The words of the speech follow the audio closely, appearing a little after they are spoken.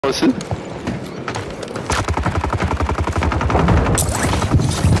aussi.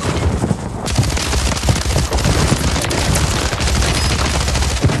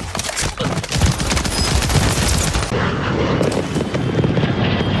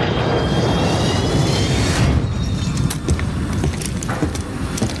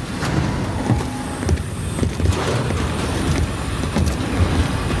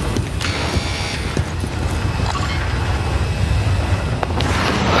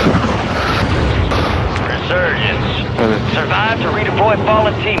 Resurgence. Survive to redeploy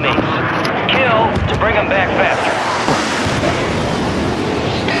fallen teammates. Kill to bring them back faster.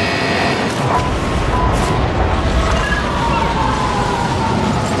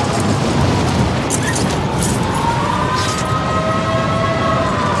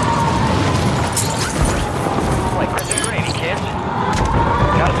 Like Chris and Gravy, kids.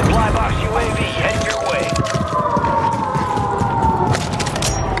 Got a supply box UAV heading your way.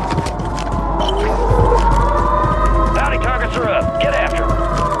 Bounty targets are up. Get after them.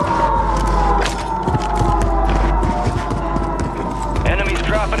 Enemies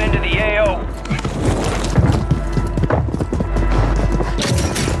dropping into the AO.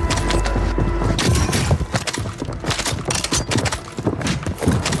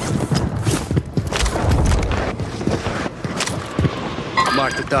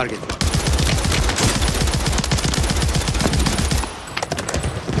 Mark the target.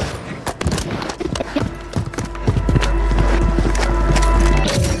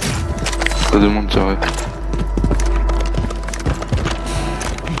 Ça demande tiré.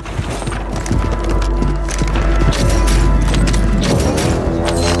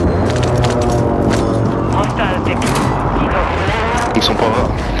 Ils sont pas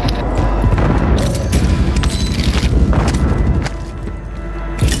rares.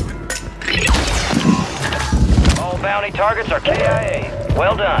 All bounty targets are KIA.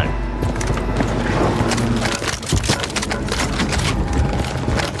 Well done.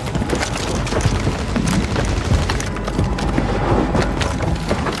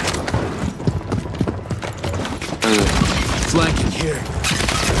 Flanking here.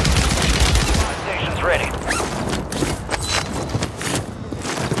 Station's ready.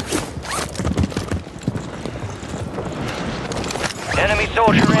 Enemy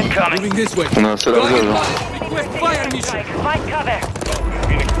soldier incoming. Moving this way. On a un seul argage, hein. Request fire mission. Find cover.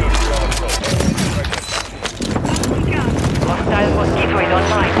 Hostile mosquito is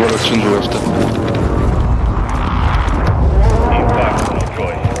online. Voilà, tu ne veux acheter.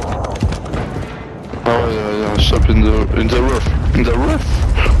 Ah ouais, il y a un shop in the roof. In the roof?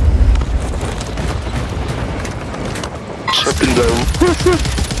 Shop in the roof.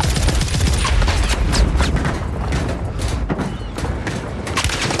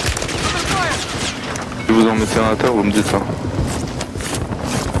 Si vous en mettez un à terre, vous me dites ça.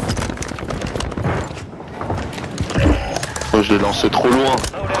 Oh, je l'ai lancé trop loin.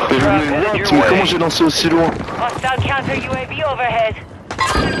 Mais comment j'ai lancé aussi loin? Hostile counter UAV overhead.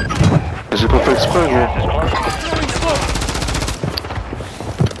 J'ai pas fait exprès, gros.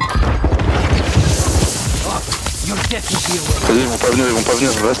 Vas-y, ils vont pas venir, ils vont pas venir.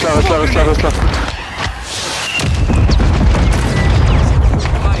 Reste là, reste là, reste là, reste là.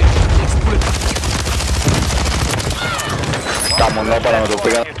 Estamos, no para, me lo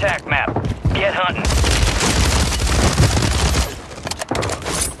pegan. Your attack map. Get hunting.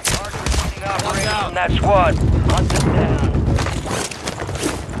 From that squad. Hunt them down.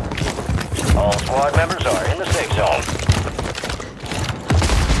 All squad members are in the safe zone.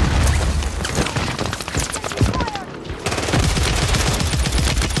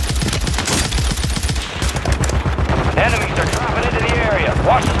 Enemies are dropping into the area.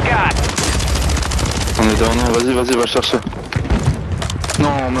 Watch the sky. On est down, non, vas-y, vas-y, va chercher.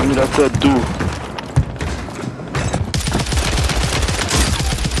 Non, on m'a mis la tête, d'où?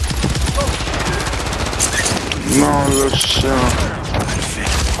 Non, le chien.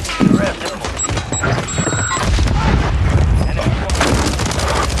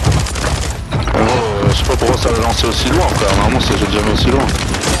 Oh, je sais pas pourquoi ça l'a lancé aussi loin, frère. Normalement, ça jette jamais aussi loin.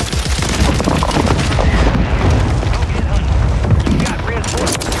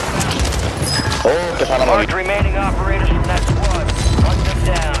 Oh, t'as fait la main. Mark remaining operators from that squad. Hunt them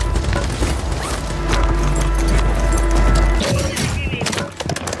down.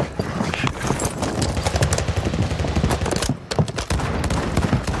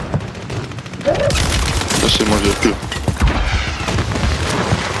 Lâchez-moi, j'ai plus.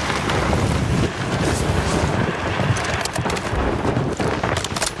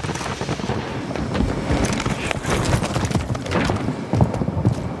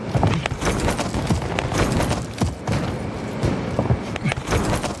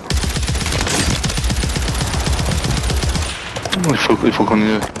 Il faut qu'on y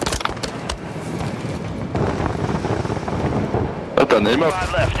aille. Ah, t'as un aim up.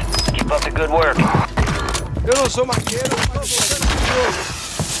 Squad left. Keep up the good work. Eu não sou maqueiro, mas você é jogo.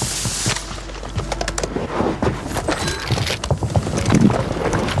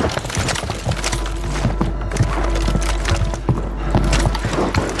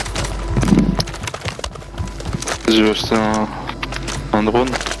 Je vais acheter un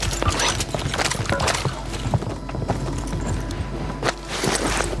drone.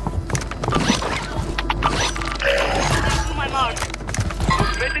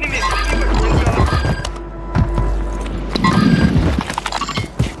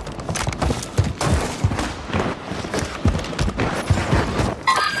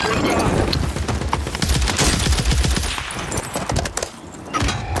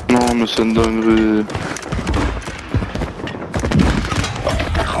 Non, mais ça me donne...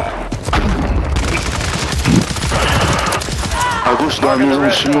 À gauche dans la maison,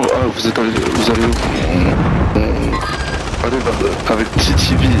 je suis mort. Ah, vous allez où? Allez, avec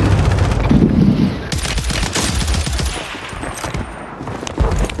TTV.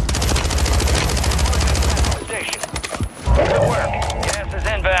 Station. Good work. Gas is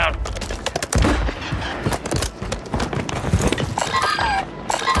inbound.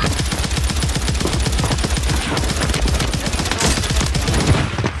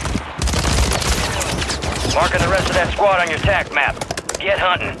 Marking the rest of that squad on your TAC map. Get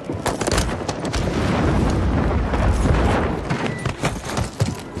hunting.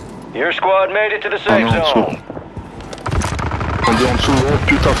 Your squad made it to the safe zone. On est en dessous. Oh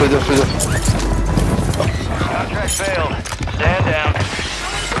putain, fais gaffe, fais gaffe. Contract failed. Stand down.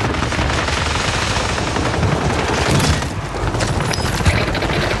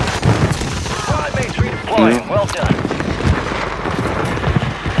 Squad mates redeploying. Well done.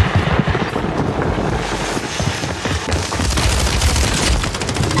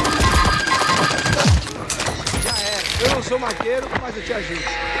 Eu não sou maqueiro, mas eu te ajudo.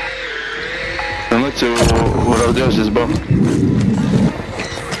 Un mec c'est au largage, il se barre.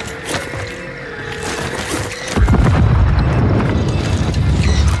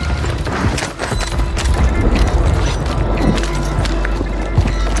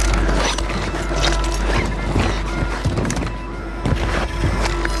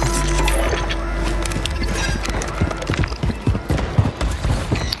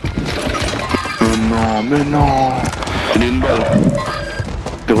 Non, mais non. Il est une balle.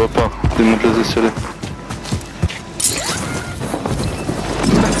 Il repart. Il monte les escaliers.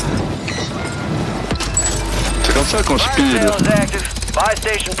 C'est comme ça qu'on Fire speed. sale is active. Buy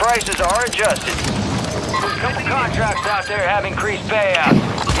station prices are adjusted. Couple contracts out there have increased payouts.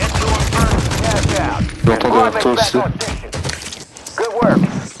 Get to them first and cash out. J'entends derrière toi Back aussi. on station. Good work.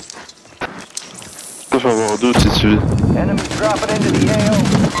 Je peux avoir deux si tu veux. Enemies dropping into the AO.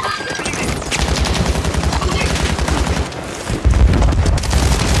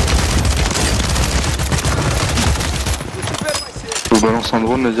 Je vous balance un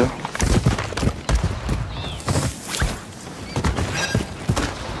drone les gars.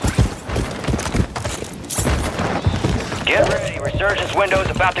 Get ready. Resurgence window is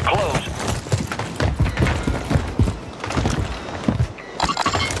about to close.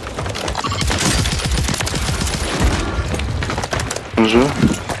 Bon jeu.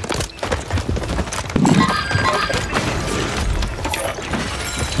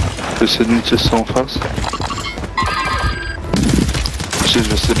 J'essaie de niquer ça en face. Je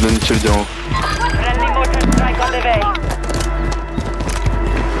vais essayer de le niquer le gars en haut. Friendly mortar strike on the way.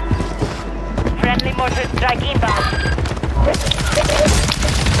 Friendly mortar strike inbound.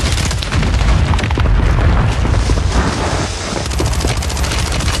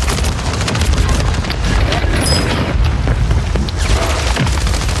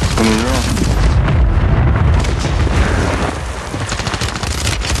 On est là.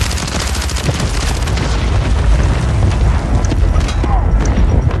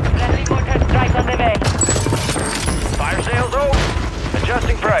 Friendly mortar strike on the way. Fire sales over.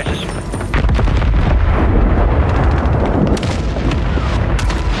 Adjusting prices.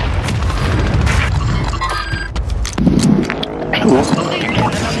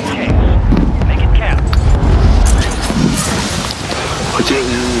 Make it count. Ok,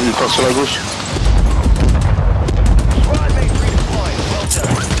 il part sur la gauche. Squad mates redeploying. Well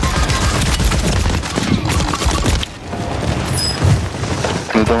done.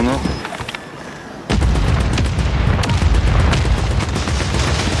 Le dernier.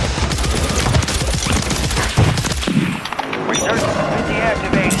 Resurgence is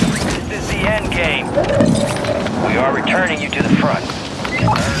deactivated. This is the end game. We are returning you to the front.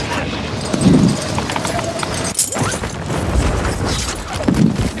 Earn this.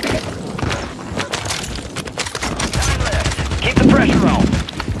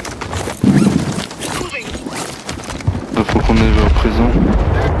 maison.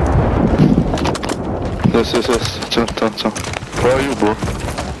 Yes, tiens. Where are you, bro?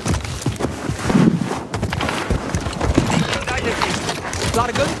 A lot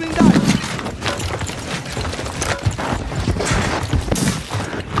of guns being died.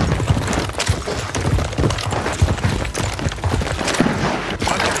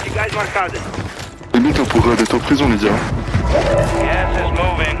 Limite on pourrait aller en prison les gars. Gas is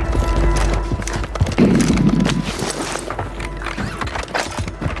moving.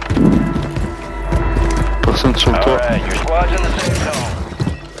 Personne sur le toit. Alright, your squad's in the safe zone.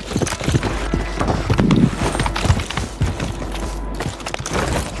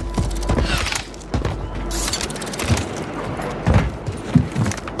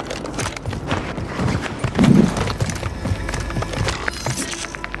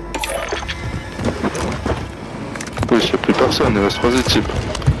 Oui, il n'y a plus personne, il reste 3 types.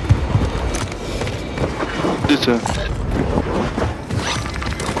 Tiens.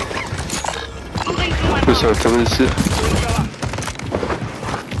 Oui, ça va faire ici.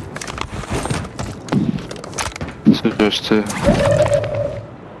 C'est que j'ai acheté.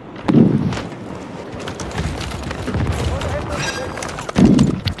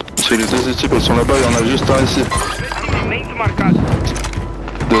 C'est les 2 équipes, elles sont là-bas, il y en a juste un ici.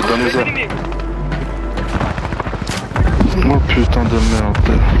 Dans les airs. Oh putain de merde.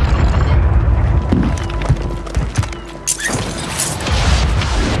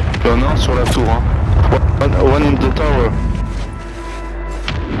 Il y en a un sur la tour, hein. One in the tower.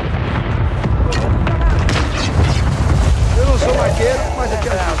 Eu não sou maqueiro, mas aqui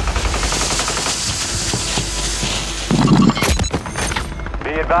é.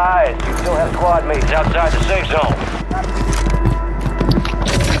 Be advised, you still have squad mates outside the safe zone.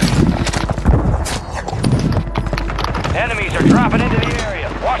 Enemies are dropping into the area.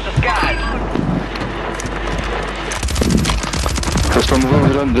 Watch the skies. Reste-toi mourir,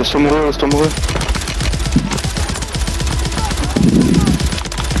 Dylan, reste-toi mourir.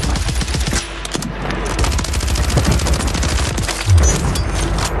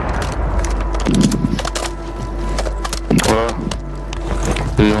 Voilà.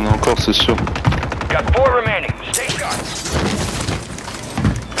 Et il y en a encore, c'est sûr. Got 4 remaining. Stay sharp.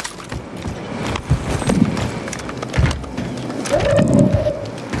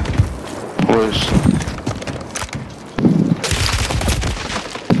 Wesh.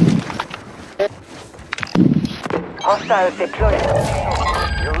 Hostiles deployed.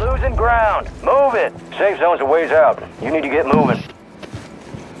 You're losing ground. Move it. Safe zone's a ways out. You need to get moving.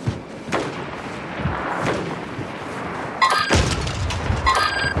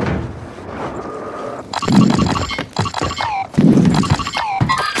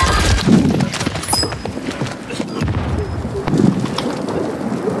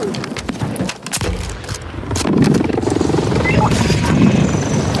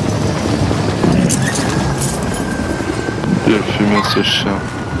 Il a fumé ce chien.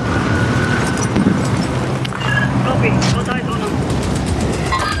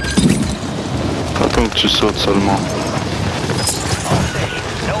 Attends que tu sautes seulement.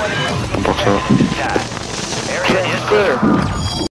 No enemy. Pour ça. Area is clear.